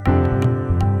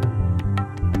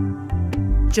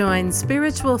Join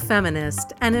spiritual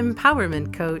feminist and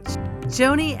empowerment coach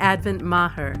Joni Advent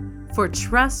Maher for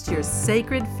Trust Your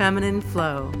Sacred Feminine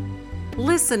Flow.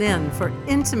 Listen in for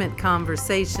intimate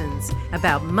conversations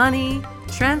about money,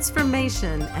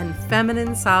 transformation, and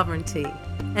feminine sovereignty.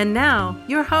 And now,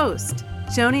 your host,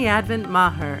 Joni Advent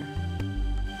Maher.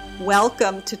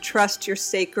 Welcome to Trust Your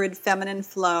Sacred Feminine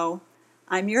Flow.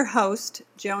 I'm your host,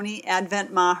 Joni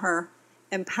Advent Maher,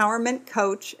 empowerment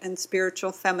coach and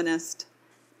spiritual feminist.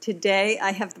 Today,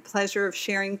 I have the pleasure of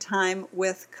sharing time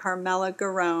with Carmela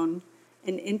Garone,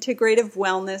 an integrative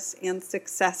wellness and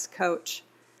success coach.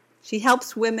 She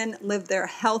helps women live their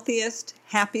healthiest,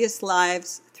 happiest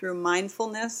lives through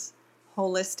mindfulness,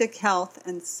 holistic health,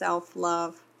 and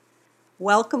self-love.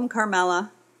 Welcome,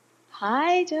 Carmela.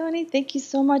 Hi, Joni. Thank you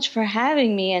so much for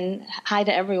having me, and hi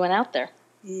to everyone out there.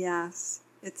 Yes,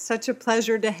 it's such a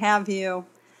pleasure to have you.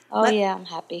 I'm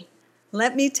happy.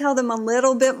 Let me tell them a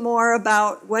little bit more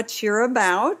about what you're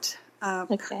about.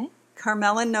 Okay.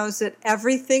 Carmela knows that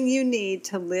everything you need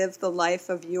to live the life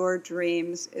of your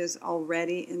dreams is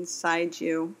already inside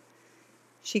you.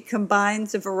 She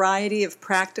combines a variety of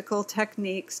practical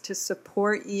techniques to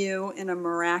support you in a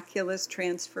miraculous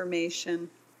transformation.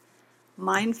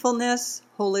 Mindfulness,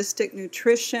 holistic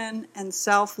nutrition, and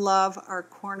self-love are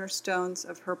cornerstones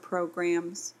of her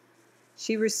programs.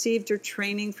 She received her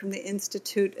training from the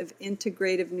Institute of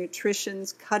Integrative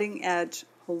Nutrition's cutting-edge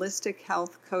Holistic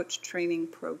Health Coach Training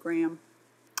Program.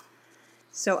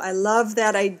 So I love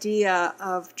that idea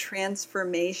of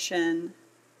transformation,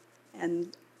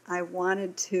 and I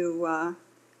wanted to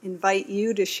invite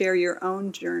you to share your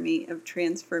own journey of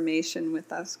transformation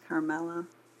with us, Carmela.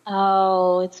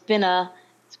 Oh, it's been an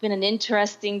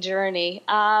interesting journey.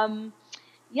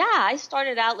 I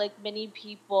started out like many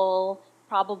people,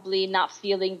 probably not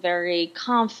feeling very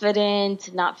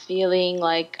confident, not feeling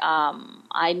like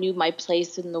I knew my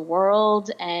place in the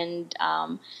world, and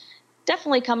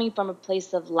definitely coming from a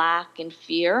place of lack and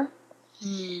fear.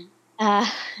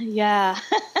 Yeah.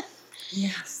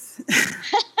 Yes.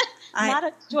 Not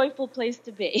a joyful place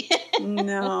to be.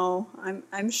 No,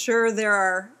 I'm sure there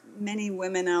are many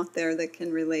women out there that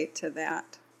can relate to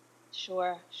that.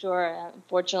 Sure.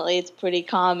 Unfortunately, it's pretty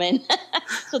common.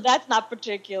 So that's not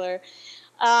particular.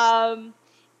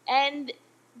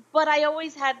 But I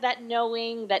always had that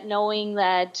knowing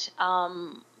that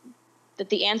that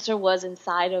the answer was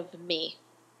inside of me,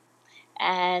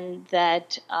 and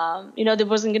that there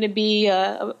wasn't going to be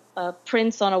a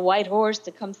prince on a white horse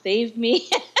to come save me.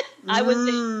 I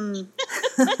was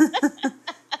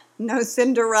No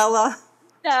Cinderella.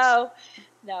 No.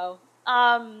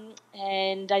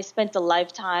 And I spent a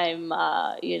lifetime,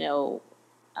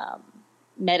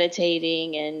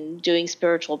 meditating and doing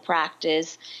spiritual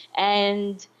practice,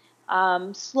 and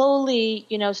slowly,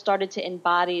 started to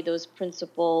embody those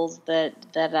principles that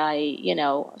I,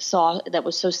 saw that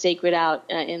was so sacred out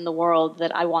in the world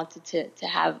that I wanted to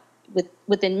have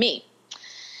within me.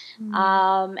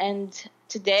 And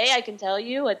today I can tell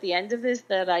you at the end of this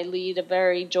that I lead a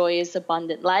very joyous,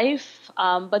 abundant life.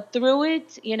 But through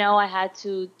it, I had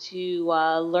to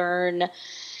learn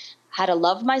how to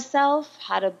love myself,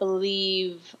 how to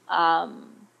believe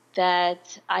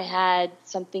that I had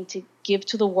something to give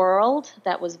to the world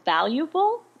that was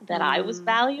valuable, that I was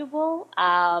valuable.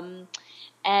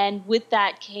 And with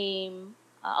that came,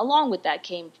 along with that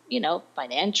came,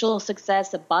 financial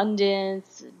success,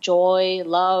 abundance, joy,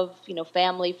 love,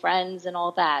 family, friends, and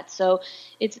all that. So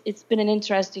it's been an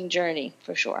interesting journey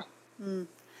for sure.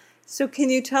 So can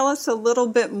you tell us a little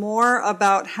bit more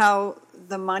about how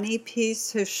the money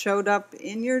piece has showed up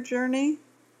in your journey?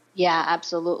 Yeah,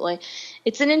 absolutely.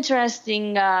 It's an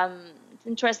interesting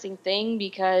thing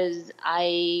because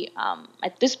I,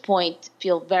 at this point,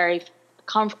 feel very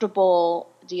comfortable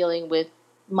dealing with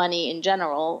money in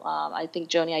general. I think,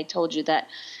 Joni, I told you that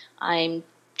I'm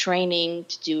training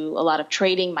to do a lot of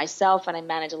trading myself, and I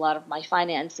manage a lot of my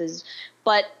finances.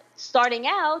 But starting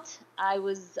out, I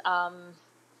was,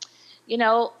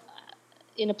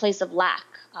 in a place of lack.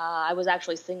 I was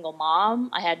actually a single mom.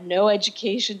 I had no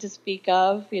education to speak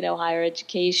of, higher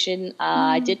education.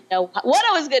 I didn't know what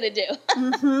I was going to do.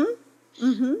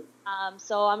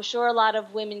 So I'm sure a lot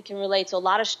of women can relate to a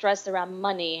lot of stress around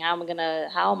money. How am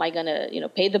I gonna,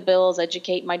 pay the bills,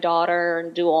 educate my daughter,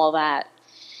 and do all that?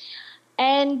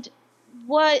 And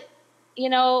what,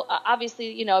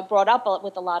 obviously, I brought up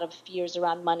with a lot of fears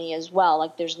around money as well.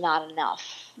 Like there's not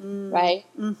enough, right?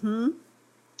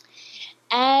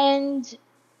 And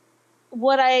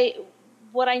what I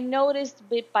noticed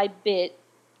bit by bit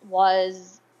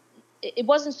was it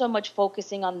wasn't so much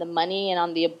focusing on the money and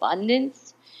on the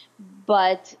abundance,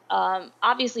 but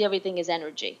obviously everything is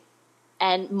energy.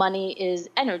 and money is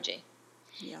energy.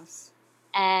 Yes.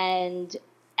 And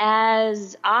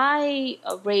as I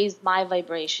raised my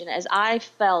vibration, as I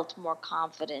felt more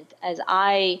confident, as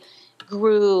I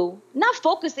grew, not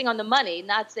focusing on the money,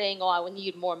 not saying, oh, I would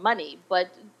need more money,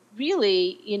 but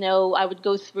really, I would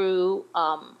go through,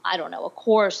 I don't know, a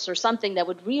course or something that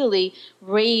would really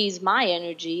raise my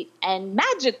energy, and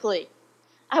magically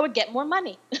I would get more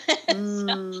money.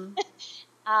 Mm.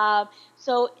 Um,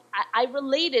 so I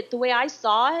related, the way I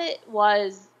saw it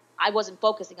was I wasn't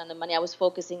focusing on the money. I was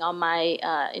focusing on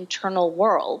my internal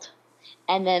world.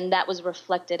 And then that was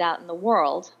reflected out in the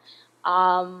world.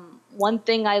 One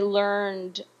thing I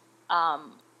learned,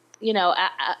 some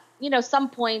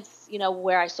points,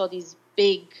 where I saw these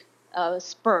big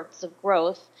spurts of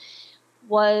growth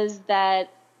was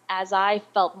that as I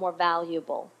felt more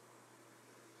valuable,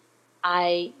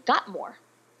 I got more.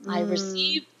 I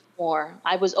received more.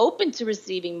 I was open to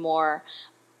receiving more.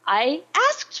 I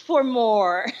asked for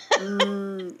more.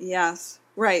 Yes,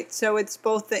 right. So it's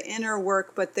both the inner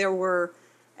work, but there were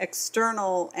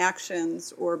external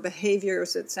actions or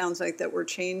behaviors, it sounds like, that were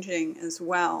changing as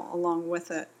well along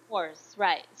with it. Of course,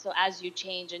 right. So as you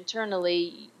change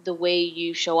internally, the way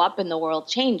you show up in the world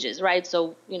changes, right?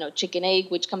 So, chicken egg,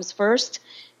 which comes first?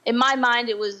 In my mind,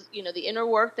 it was, the inner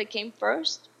work that came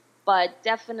first, but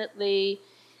definitely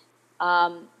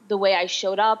the way I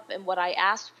showed up and what I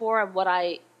asked for and what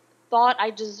I thought I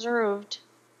deserved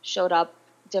showed up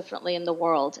differently in the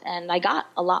world, and I got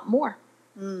a lot more.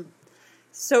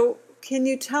 So can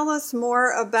you tell us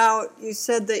more about, you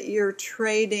said that you're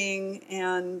trading,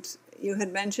 and you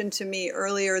had mentioned to me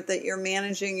earlier that you're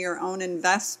managing your own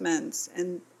investments,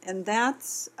 and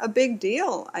that's a big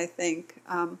deal, I think.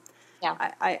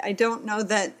 Yeah. I don't know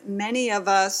that many of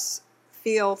us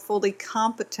feel fully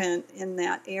competent in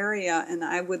that area, and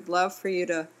I would love for you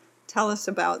to tell us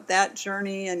about that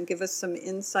journey and give us some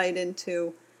insight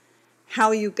into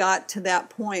how you got to that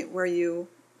point where you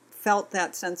felt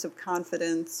that sense of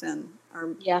confidence and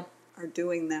are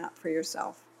doing that for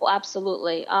yourself. Well,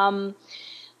 absolutely.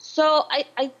 So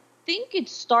I think it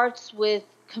starts with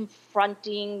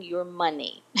confronting your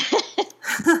money.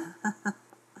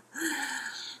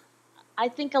 I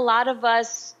think a lot of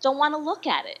us don't want to look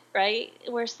at it, right?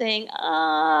 We're saying,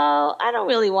 oh, I don't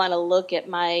really want to look at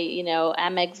my,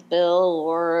 Amex bill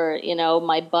or,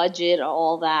 my budget or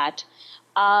all that.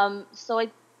 So I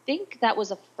think that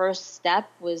was a first step,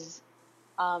 was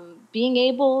being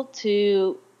able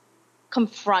to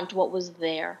confront what was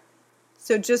there.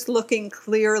 So just looking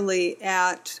clearly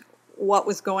at what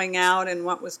was going out and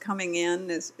what was coming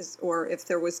in, is or if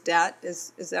there was debt,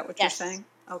 is that what you're saying?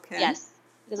 Okay. Yes.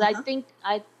 Because I think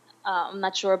I'm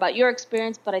not sure about your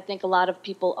experience, but I think a lot of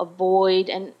people avoid,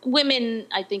 and women,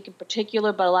 I think in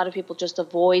particular, but a lot of people just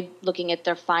avoid looking at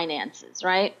their finances,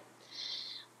 right?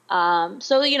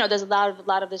 So there's a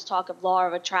lot of this talk of law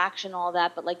of attraction, all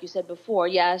that, but like you said before,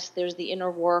 yes, there's the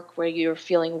inner work where you're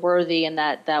feeling worthy, and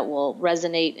that will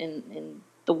resonate in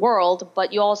the world,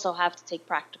 but you also have to take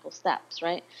practical steps,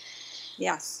 right?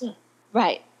 Yes.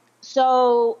 Right.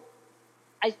 So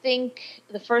I think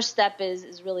the first step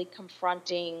is really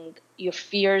confronting your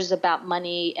fears about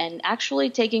money and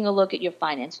actually taking a look at your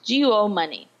finance. Do you owe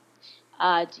money?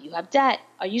 Do you have debt?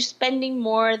 Are you spending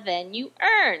more than you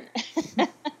earn?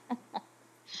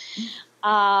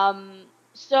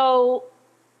 So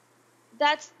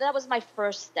that was my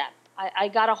first step. I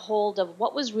got a hold of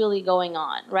what was really going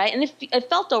on, right? And it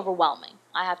felt overwhelming,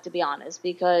 I have to be honest,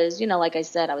 because, like I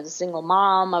said, I was a single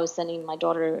mom. I was sending my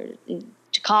daughter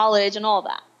to college and all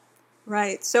that.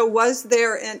 Right. So was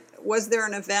there an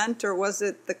event, or was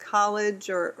it the college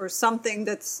or something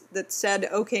that said,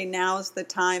 okay, now's the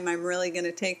time, I'm really going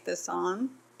to take this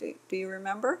on? Do you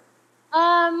remember?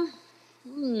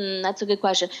 That's a good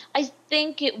question. I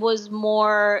think it was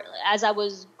more as I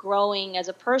was growing as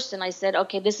a person, I said,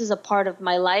 okay, this is a part of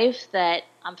my life that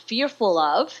I'm fearful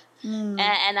of.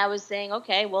 And I was saying,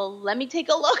 okay, well, let me take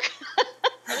a look.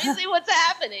 Let me see what's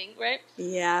happening, right?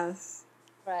 Yes.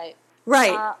 Right.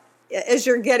 Right. As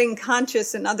you're getting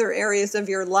conscious in other areas of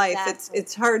your life, Exactly.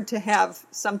 it's hard to have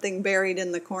something buried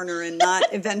in the corner and not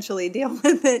eventually deal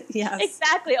with it. Yes.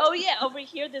 Exactly. Oh, yeah, over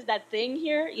here, there's that thing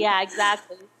here. Yeah,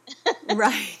 exactly.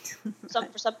 Right.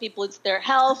 For some people, it's their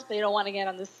health. They don't want to get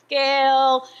on the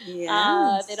scale.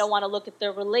 Yes. They don't want to look at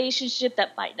their relationship.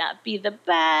 That might not be the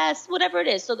best, whatever it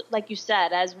is. So like you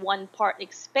said, as one part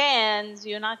expands,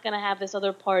 you're not going to have this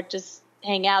other part just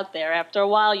hang out there. After a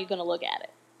while, you're going to look at it.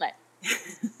 Right.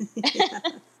 Yes.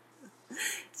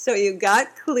 So you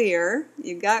got clear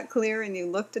and you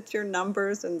looked at your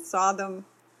numbers and saw them.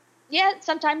 Yeah,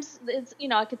 sometimes it's,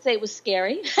 I could say it was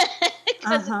scary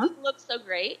because it didn't look so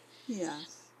great.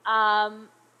 Yes.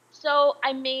 So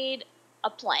I made a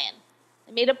plan.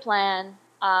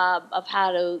 Of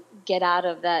how to get out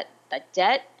of that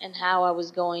debt and how I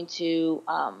was going to,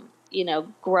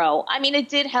 grow. I mean, it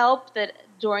did help that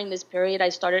during this period I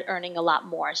started earning a lot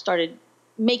more. I started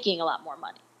making a lot more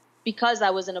money because I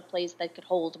was in a place that could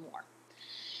hold more.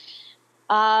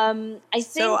 I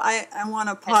So think. I want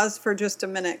to pause for just a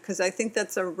minute because I think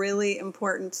that's a really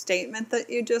important statement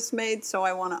that you just made. So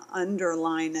I want to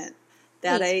underline it.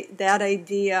 That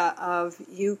idea of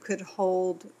you could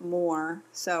hold more.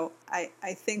 So I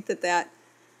think that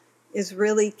is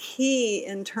really key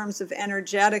in terms of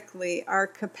energetically our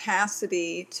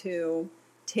capacity to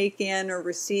take in or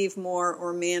receive more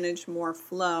or manage more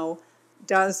flow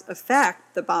does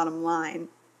affect the bottom line.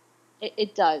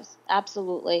 It does,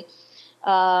 absolutely.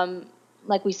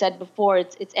 Like we said before,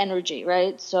 it's energy,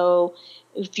 right? So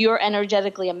if you're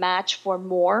energetically a match for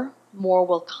more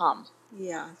will come.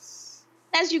 Yes.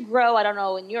 As you grow, I don't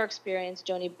know in your experience,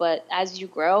 Joni, but as you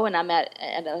grow, and I'm at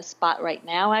a spot right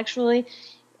now, actually,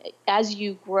 as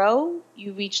you grow,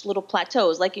 you reach little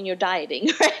plateaus, like in your dieting,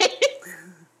 right?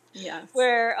 Yes.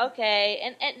 Where,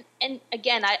 okay, and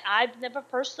again, I've never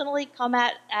personally come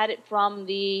at it from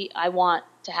I want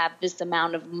to have this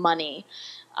amount of money.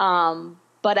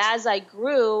 But as I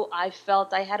grew, I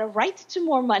felt I had a right to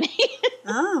more money.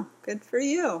 Oh, good for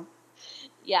you.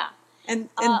 Yeah. And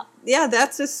yeah,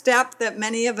 that's a step that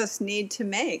many of us need to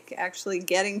make, actually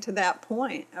getting to that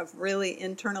point of really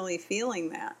internally feeling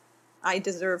that I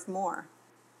deserve more.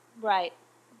 Right.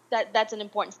 That's an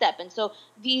important step. And so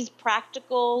these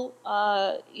practical,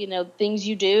 things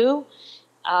you do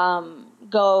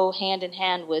go hand in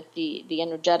hand with the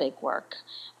energetic work.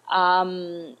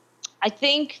 I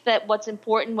think that what's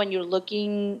important when you're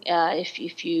looking,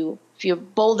 if you're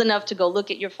bold enough to go look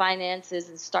at your finances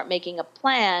and start making a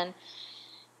plan,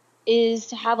 is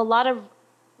to have a lot of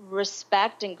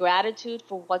respect and gratitude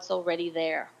for what's already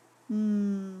there.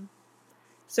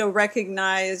 So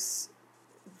recognize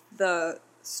the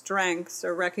strengths,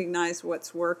 or recognize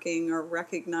what's working, or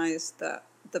recognize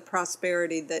the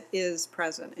prosperity that is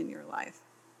present in your life.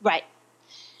 Right.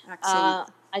 Excellent.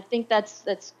 I think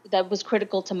that was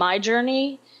critical to my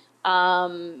journey,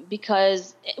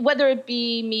 because whether it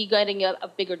be me getting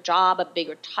a bigger job, a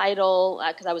bigger title,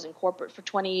 because I was in corporate for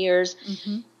 20 years,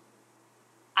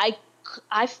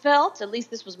 I felt, at least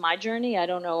this was my journey, I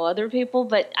don't know other people,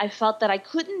 but I felt that I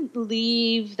couldn't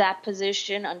leave that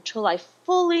position until I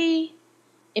fully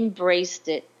embraced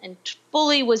it and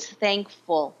fully was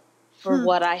thankful for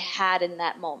what I had in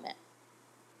that moment.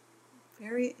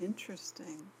 Very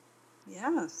interesting.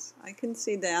 Yes, I can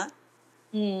see that.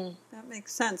 That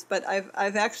makes sense. But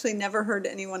I've actually never heard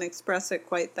anyone express it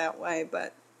quite that way,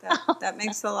 but that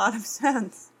makes a lot of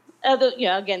sense.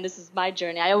 Again, this is my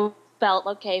journey. I felt,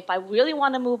 okay, if I really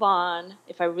want to move on,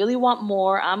 if I really want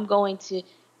more, I'm going to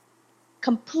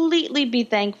completely be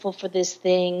thankful for this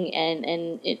thing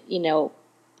and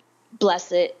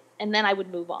bless it, and then I would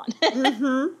move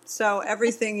on. So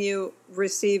everything you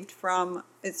received from,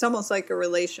 it's almost like a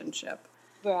relationship.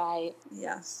 Right.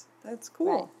 Yes, that's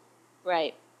cool.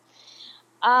 Right.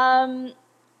 And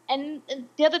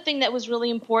the other thing that was really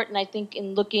important, I think,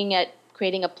 in looking at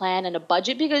creating a plan and a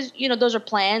budget, because, those are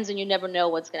plans and you never know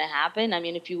what's going to happen. I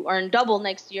mean, if you earn double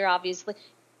next year, obviously,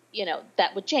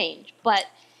 that would change. But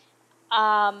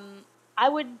I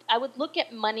would look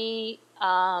at money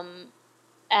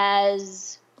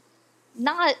as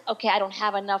not, okay, I don't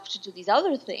have enough to do these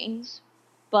other things,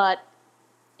 but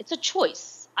it's a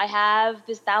choice. I have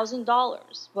this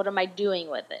 $1,000. What am I doing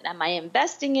with it? Am I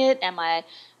investing it? Am I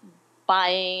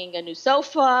buying a new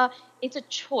sofa? It's a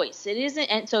choice. It isn't.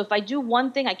 And so if I do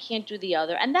one thing, I can't do the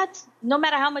other. And that's no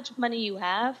matter how much money you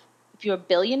have. If you're a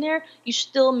billionaire, you're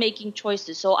still making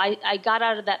choices. So I got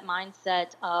out of that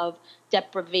mindset of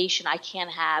deprivation. I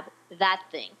can't have that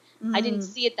thing. I didn't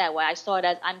see it that way. I saw it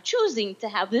as I'm choosing to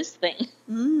have this thing.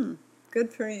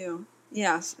 Good for you.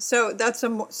 Yes. So that's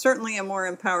certainly a more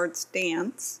empowered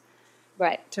stance.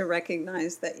 Right. To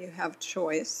recognize that you have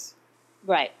choice.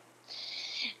 Right.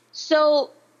 So,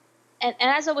 and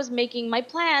as I was making my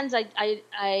plans,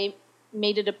 I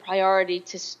made it a priority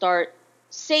to start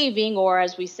saving, or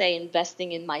as we say,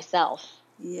 investing in myself.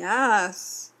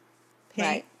 Yes.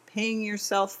 Right. Paying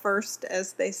yourself first,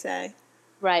 as they say.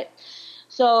 Right.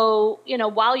 So,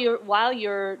 while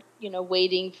you're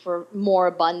waiting for more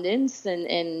abundance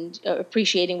and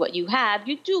appreciating what you have,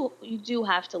 you do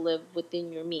have to live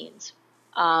within your means.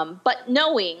 But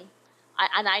knowing,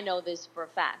 and I know this for a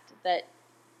fact, that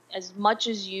as much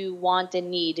as you want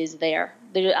and need is there.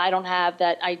 I don't have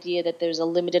that idea that there's a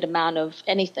limited amount of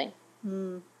anything.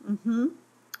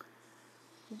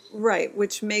 Right,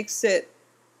 which makes it,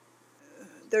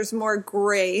 there's more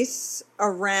grace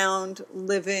around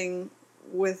living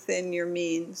within your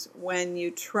means when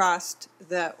you trust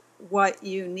that what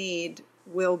you need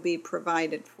will be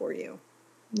provided for you.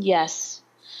 Yes.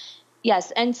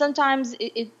 Yes, and sometimes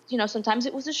sometimes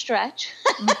it was a stretch.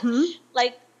 Mm-hmm.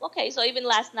 Like, okay, so even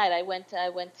last night I went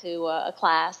to a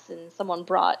class and someone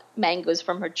brought mangoes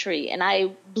from her tree, and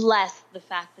I blessed the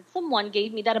fact that someone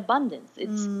gave me that abundance.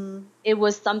 It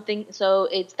was something. So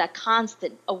it's that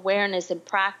constant awareness and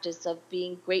practice of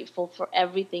being grateful for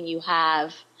everything you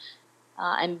have,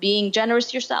 and being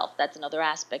generous yourself. That's another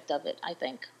aspect of it, I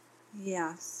think.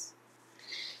 Yes.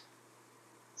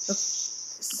 Go ahead.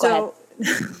 So,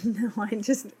 no, I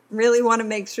just really want to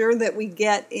make sure that we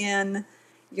get in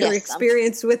your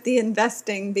experience with the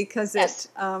investing, because Yes.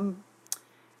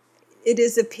 it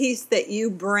is a piece that you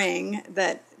bring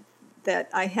that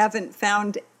I haven't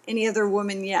found any other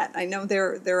woman yet. I know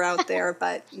they're out there,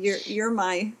 but you're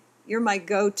my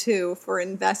go-to for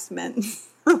investment.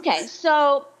 Okay,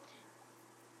 so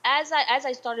as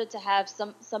I started to have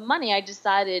some money, I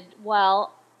decided,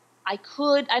 well, I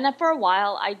could, and for a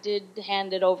while I did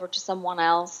hand it over to someone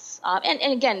else.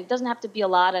 And again, it doesn't have to be a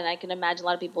lot. And I can imagine a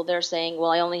lot of people there saying,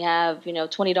 well, I only have,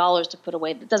 $20 to put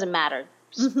away. It doesn't matter.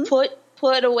 Just Mm-hmm.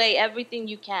 put away everything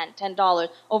you can, $10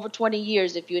 over 20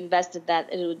 years. If you invested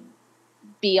that, it would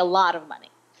be a lot of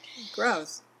money.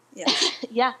 Gross. Yeah.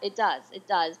 Yeah, it does. It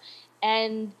does.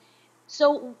 And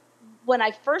so when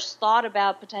I first thought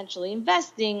about potentially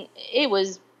investing, it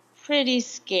was pretty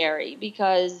scary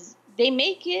because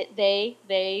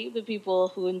the people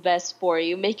who invest for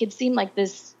you make it seem like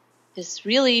this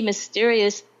really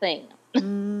mysterious thing.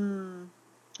 And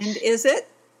is it?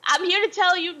 I'm here to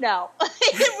tell you no.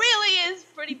 It really is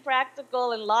pretty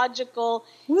practical and logical.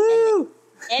 Woo!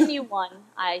 And anyone,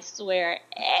 I swear,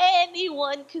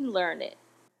 anyone can learn it.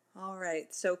 All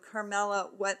right. So, Carmela,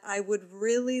 what I would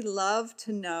really love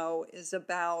to know is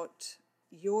about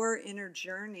your inner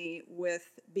journey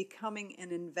with becoming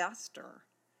an investor,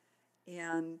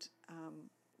 and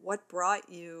what brought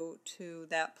you to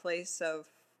that place of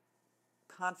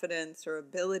confidence or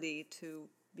ability to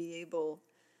be able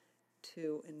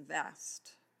to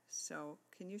invest. So,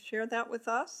 can you share that with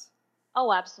us?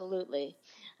 Oh, absolutely.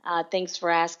 Thanks for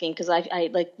asking, because I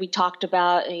like we talked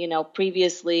about,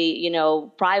 previously,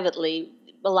 privately,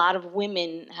 a lot of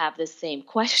women have the same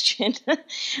question.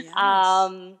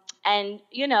 Yes. And,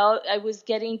 I was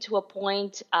getting to a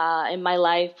point in my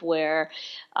life where,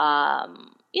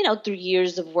 through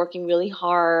years of working really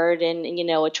hard and,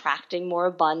 attracting more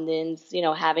abundance,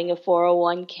 having a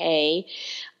 401k,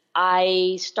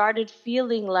 I started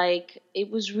feeling like it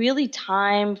was really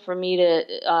time for me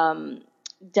to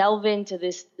delve into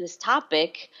this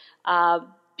topic,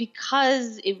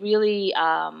 because it really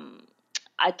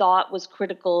I thought was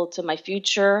critical to my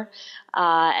future,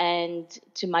 and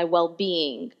to my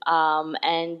well-being.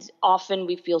 And often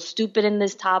we feel stupid in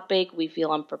this topic. We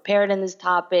feel unprepared in this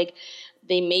topic.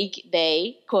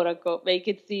 They quote unquote make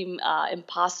it seem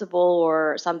impossible,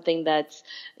 or something that's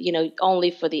only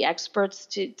for the experts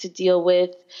to deal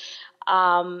with.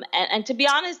 And to be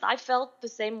honest, I felt the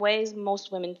same way as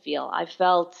most women feel. I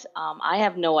felt I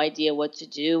have no idea what to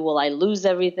do. Will I lose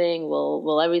everything?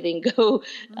 Will everything go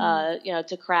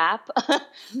to crap?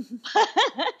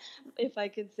 If I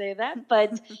could say that.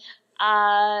 But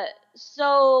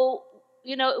so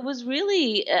it was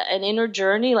really an inner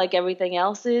journey, like everything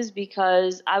else is,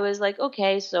 because I was like,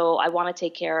 okay, so I want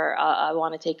to I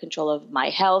want to take control of my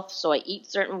health. So I eat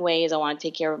certain ways. I want to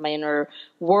take care of my inner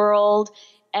world.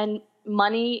 And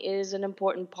money is an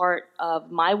important part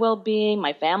of my well-being,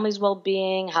 my family's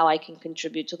well-being, how I can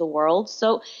contribute to the world.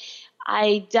 So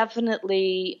I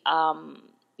definitely,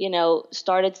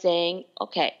 started saying,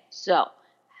 okay, so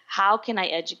how can I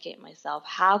educate myself?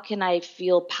 How can I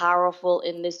feel powerful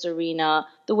in this arena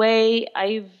the way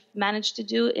I've managed to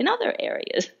do in other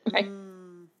areas? Right?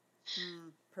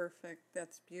 Perfect.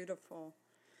 That's beautiful.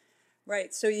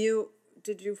 Right. So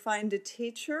did you find a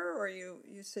teacher, or you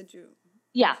said you?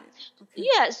 Yeah. Okay.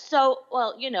 Yeah. So,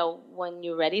 well, when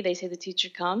you're ready, they say the teacher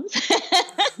comes.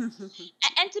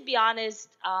 And to be honest,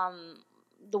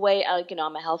 the way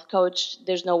I'm a health coach.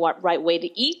 There's no one right way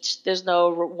to eat. There's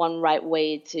no one right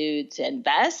way to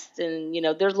invest, and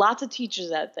there's lots of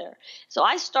teachers out there. So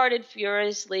I started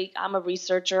furiously. I'm a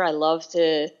researcher. I love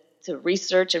to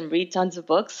research and read tons of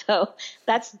books. So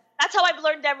that's how I've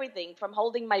learned everything, from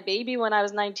holding my baby when I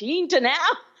was 19 to now.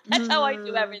 That's how I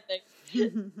do everything.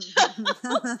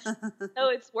 So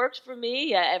it's worked for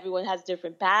me. Everyone has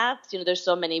different paths. There's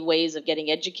so many ways of getting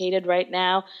educated right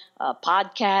now.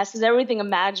 Podcasts, there's everything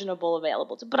imaginable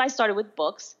available to. But I started with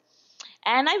books,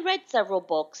 And I read several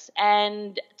books.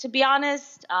 And to be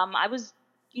honest, I was,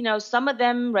 some of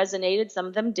them resonated, some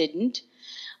of them didn't.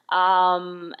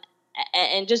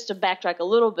 And just to backtrack a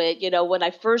little bit, when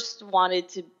I first wanted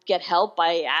to get help,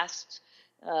 I asked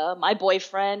my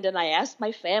boyfriend and I asked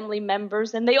my family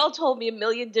members, and they all told me a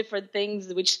million different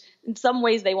things, which in some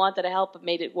ways they wanted to help but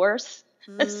made it worse.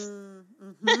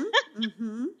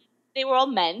 They were all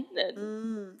men.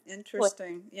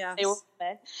 Interesting. Yes. They were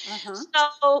men.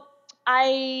 So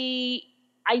I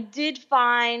did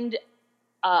find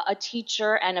a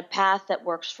teacher and a path that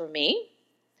works for me.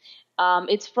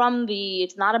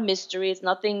 It's not a mystery. It's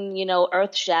nothing,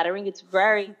 earth shattering. It's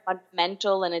very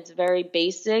fundamental and it's very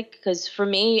basic, because for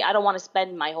me, I don't want to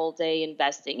spend my whole day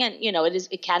investing. And,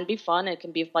 it can be fun. It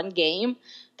can be a fun game.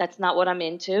 That's not what I'm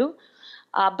into.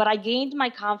 But I gained my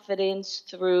confidence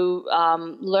through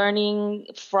learning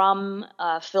from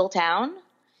Phil Town.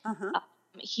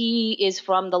 He is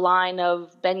from the line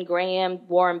of Ben Graham,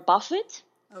 Warren Buffett.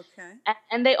 Okay.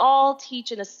 And they all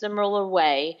teach in a similar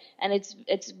way, and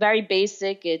it's very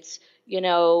basic. It's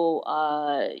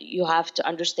you have to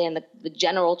understand the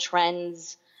general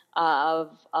trends of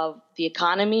the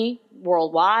economy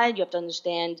worldwide. You have to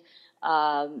understand,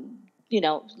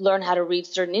 learn how to read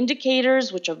certain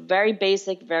indicators, which are very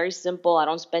basic, very simple. I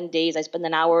don't spend days. I spend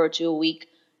an hour or two a week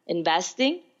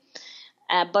investing.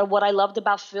 But what I loved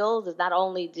about Phil is not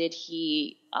only did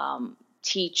he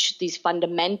teach these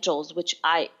fundamentals, which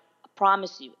I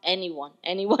promise you anyone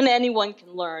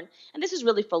can learn. And this is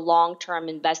really for long-term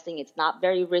investing. It's not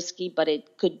very risky, but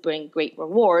it could bring great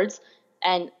rewards.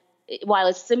 And while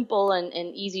it's simple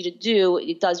and easy to do,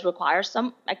 it does require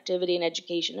some activity and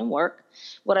education and work.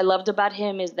 What I loved about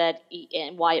him is that,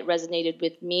 and why it resonated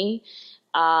with me,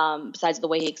 besides the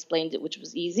way he explained it, which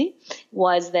was easy,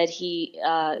 was that he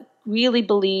really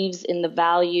believes in the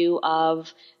value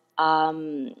of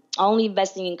only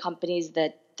investing in companies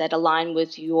that align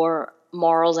with your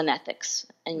morals and ethics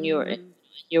and your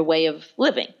way of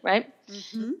living, right?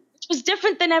 Which was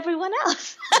different than everyone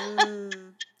else.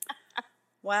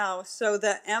 Wow. So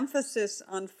the emphasis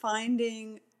on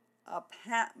finding a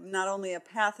path, not only a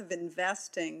path of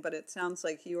investing, but it sounds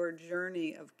like your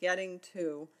journey of getting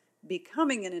to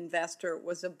becoming an investor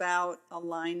was about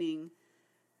aligning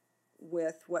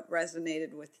with what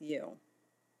resonated with you.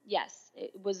 Yes,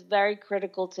 it was very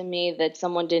critical to me that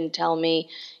someone didn't tell me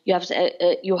you have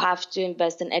to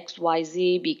invest in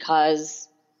XYZ because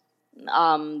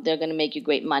they're going to make you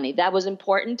great money. That was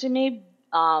important to me,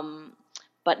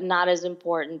 but not as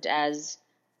important as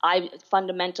I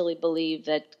fundamentally believe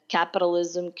that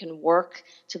capitalism can work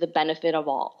to the benefit of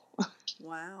all.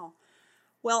 Wow.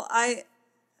 Well, I'm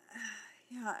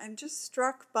just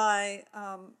struck by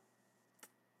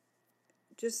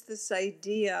just this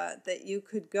idea that you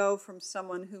could go from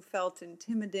someone who felt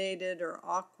intimidated or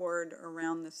awkward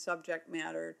around the subject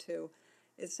matter to,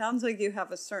 it sounds like you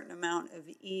have a certain amount of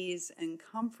ease and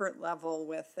comfort level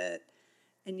with it,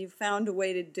 and you found a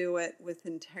way to do it with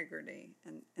integrity,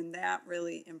 and that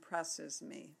really impresses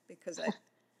me because I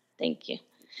Thank you.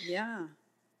 Yeah.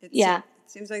 It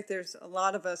seems like there's a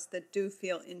lot of us that do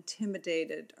feel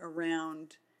intimidated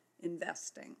around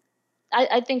investing.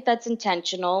 I think that's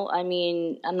intentional. I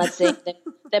mean, I'm not saying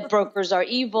that brokers are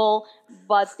evil,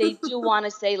 but they do want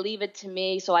to say, leave it to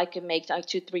me so I can make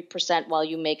 2-3% while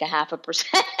you make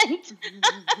 0.5%.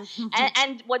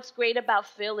 And what's great about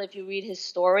Phil, if you read his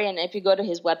story and if you go to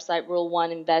his website, Rule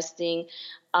 1 Investing,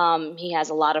 he has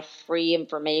a lot of free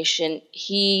information.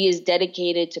 He is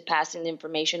dedicated to passing the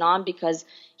information on because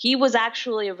he was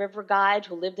actually a river guide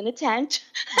who lived in a tent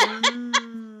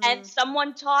and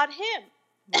someone taught him.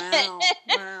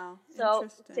 Wow. So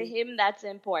to him, that's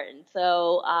important.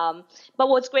 So, but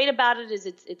what's great about it is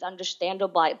it's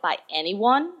understandable by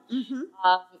anyone.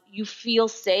 You feel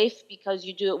safe because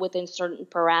you do it within certain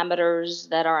parameters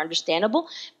that are understandable.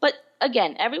 But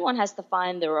again, everyone has to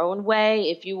find their own way.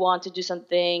 If you want to do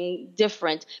something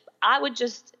different, I would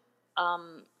just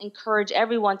encourage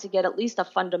everyone to get at least a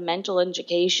fundamental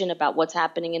education about what's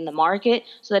happening in the market,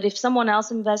 so that if someone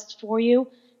else invests for you,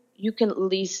 you can at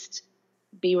least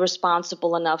be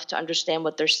responsible enough to understand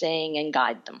what they're saying and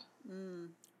guide them.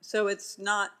 So it's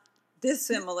not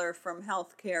dissimilar from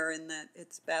healthcare in that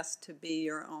it's best to be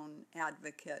your own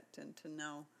advocate and to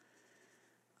know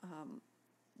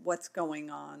what's going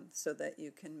on so that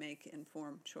you can make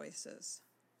informed choices.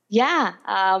 Yeah.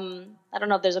 I don't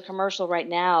know if there's a commercial right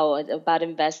now about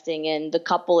investing, and the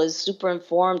couple is super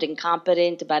informed and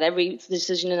competent about every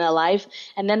decision in their life.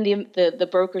 And then the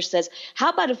broker says,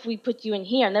 how about if we put you in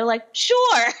here? And they're like,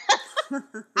 sure.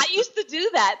 I used to do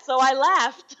that, so I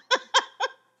laughed.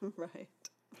 Right.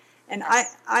 And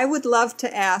I would love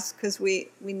to ask, because we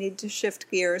need to shift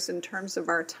gears in terms of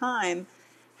our time,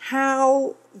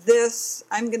 how this,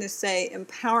 I'm going to say,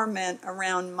 empowerment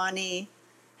around money,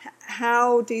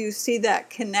 how do you see that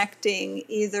connecting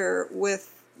either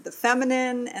with the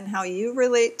feminine and how you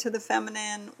relate to the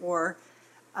feminine, or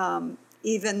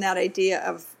even that idea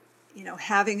of,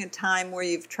 having a time where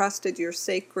you've trusted your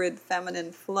sacred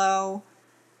feminine flow?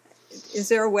 Is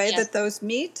there a way Yes. that those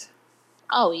meet?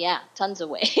 Oh yeah, tons of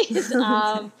ways.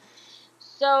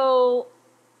 So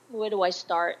where do I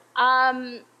start?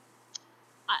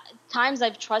 Times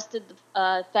I've trusted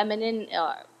the feminine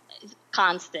is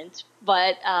constant,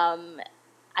 but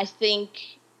I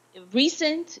think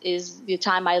recent is the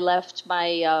time I left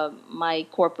my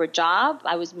corporate job.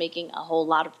 I was making a whole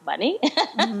lot of money,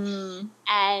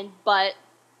 but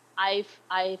I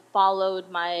followed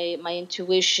my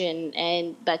intuition,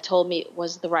 and that told me it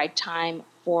was the right time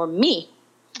for me.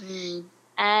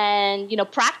 And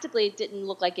practically it didn't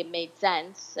look like it made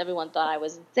sense. Everyone thought I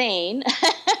was insane,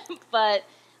 but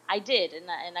I did, and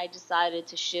I decided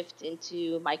to shift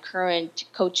into my current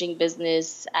coaching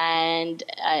business, and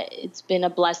it's been a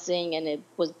blessing, and it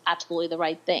was absolutely the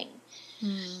right thing.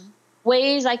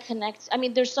 Ways I connect. I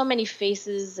mean, there's so many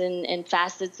faces and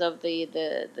facets of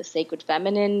the sacred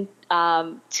feminine.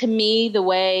 To me, the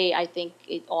way I think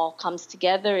it all comes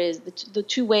together is the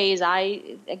two ways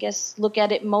I guess look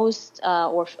at it most,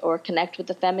 or connect with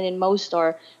the feminine most,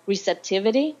 are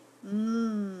receptivity.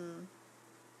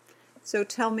 So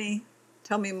tell me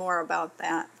more about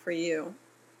that for you.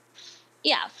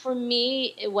 Yeah, for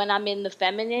me, when I'm in the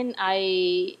feminine,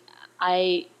 I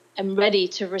am ready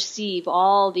to receive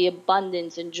all the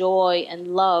abundance and joy and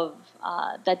love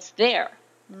that's there.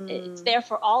 It's there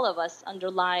for all of us,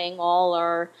 underlying all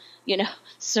our,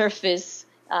 surface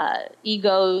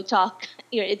ego talk.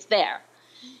 It's there.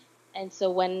 And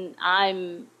so when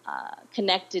I'm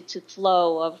connected to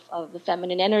flow of the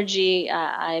feminine energy,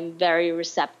 I'm very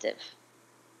receptive.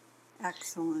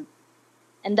 Excellent.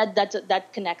 And that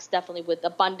connects definitely with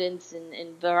abundance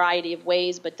in variety of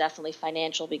ways, but definitely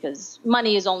financial, because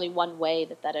money is only one way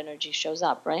that energy shows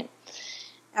up, right?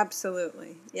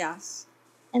 Absolutely, yes.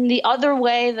 And the other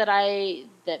way that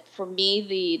for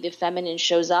me the feminine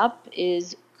shows up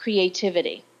is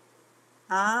creativity.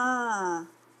 Ah,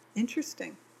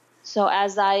 interesting. So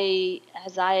as my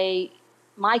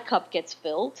cup gets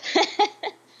filled,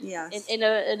 yes, in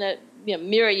a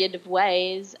myriad of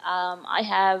ways, I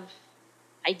have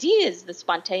ideas that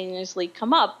spontaneously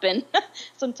come up, and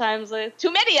sometimes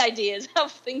too many ideas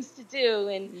of things to do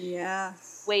and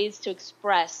yes, ways to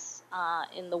express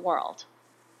in the world.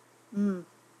 And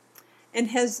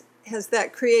has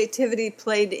that creativity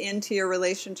played into your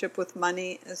relationship with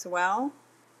money as well?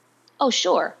 Oh,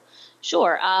 sure.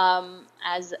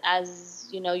 As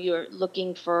you're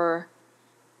looking for,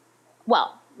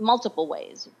 well, multiple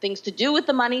ways, things to do with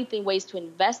the money, ways to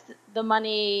invest the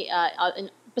money,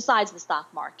 besides the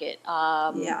stock market.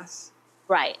 Yes.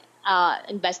 Right.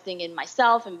 Investing in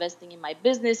myself, investing in my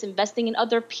business, investing in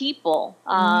other people.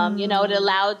 It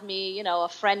allowed me, a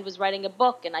friend was writing a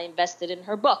book and I invested in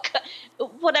her book,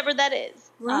 whatever that is.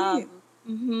 Right.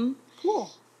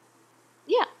 Cool.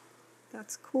 Yeah.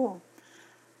 That's cool.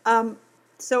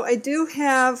 So I do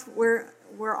have, we're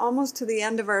almost to the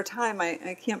end of our time.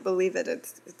 I can't believe it.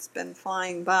 It's been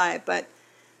flying by. But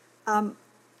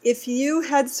if you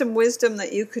had some wisdom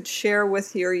that you could share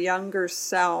with your younger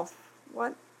self,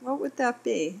 what would that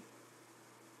be?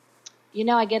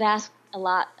 I get asked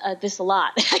this a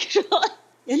lot, actually.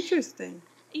 Interesting.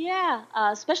 Yeah,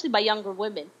 especially by younger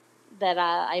women that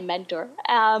I mentor.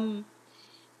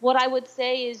 What I would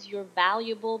say is you're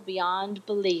valuable beyond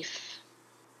belief.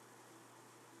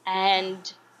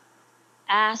 And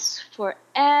ask for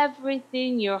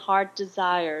everything your heart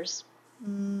desires.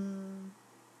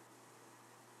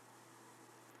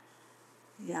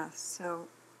 Yeah, so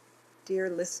dear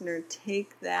listener,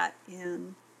 take that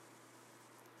in.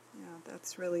 Yeah,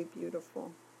 that's really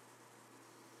beautiful.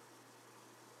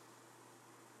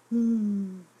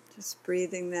 Just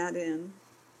breathing that in.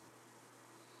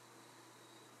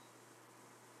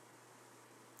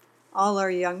 All our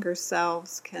younger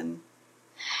selves can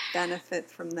benefit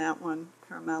from that one,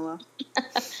 Carmela.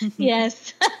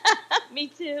 Yes, me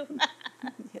too.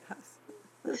 Yes.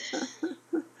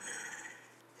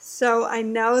 So I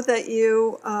know that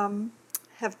you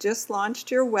have just launched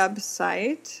your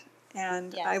website,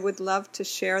 and Yes. I would love to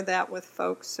share that with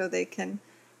folks so they can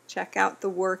check out the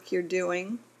work you're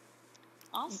doing.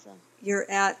 Awesome. You're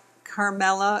at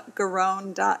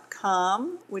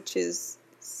CarmelaGarone.com, which is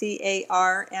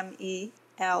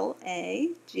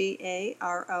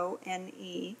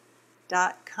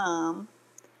CarmelaGarone.com.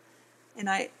 And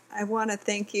I want to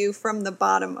thank you from the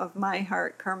bottom of my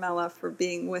heart, Carmela, for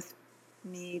being with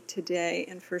me today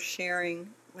and for sharing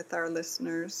with our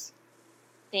listeners.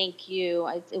 Thank you.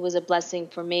 It was a blessing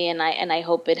for me, and I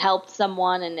hope it helped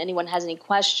someone. And anyone has any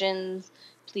questions,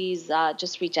 please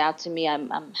just reach out to me.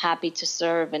 I'm happy to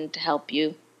serve and to help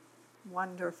you.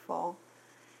 Wonderful.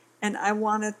 And I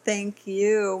want to thank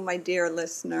you, my dear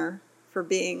listener, for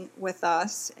being with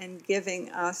us and giving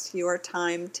us your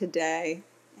time today.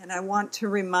 And I want to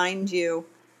remind you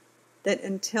that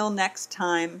until next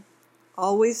time,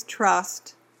 always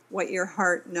trust what your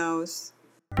heart knows.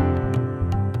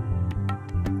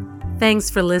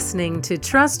 Thanks for listening to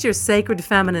Trust Your Sacred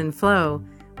Feminine Flow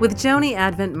with Joni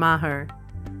Advent Maher.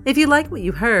 If you like what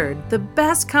you heard, the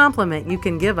best compliment you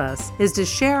can give us is to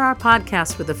share our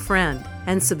podcast with a friend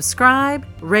and subscribe,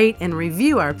 rate, and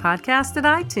review our podcast at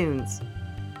iTunes.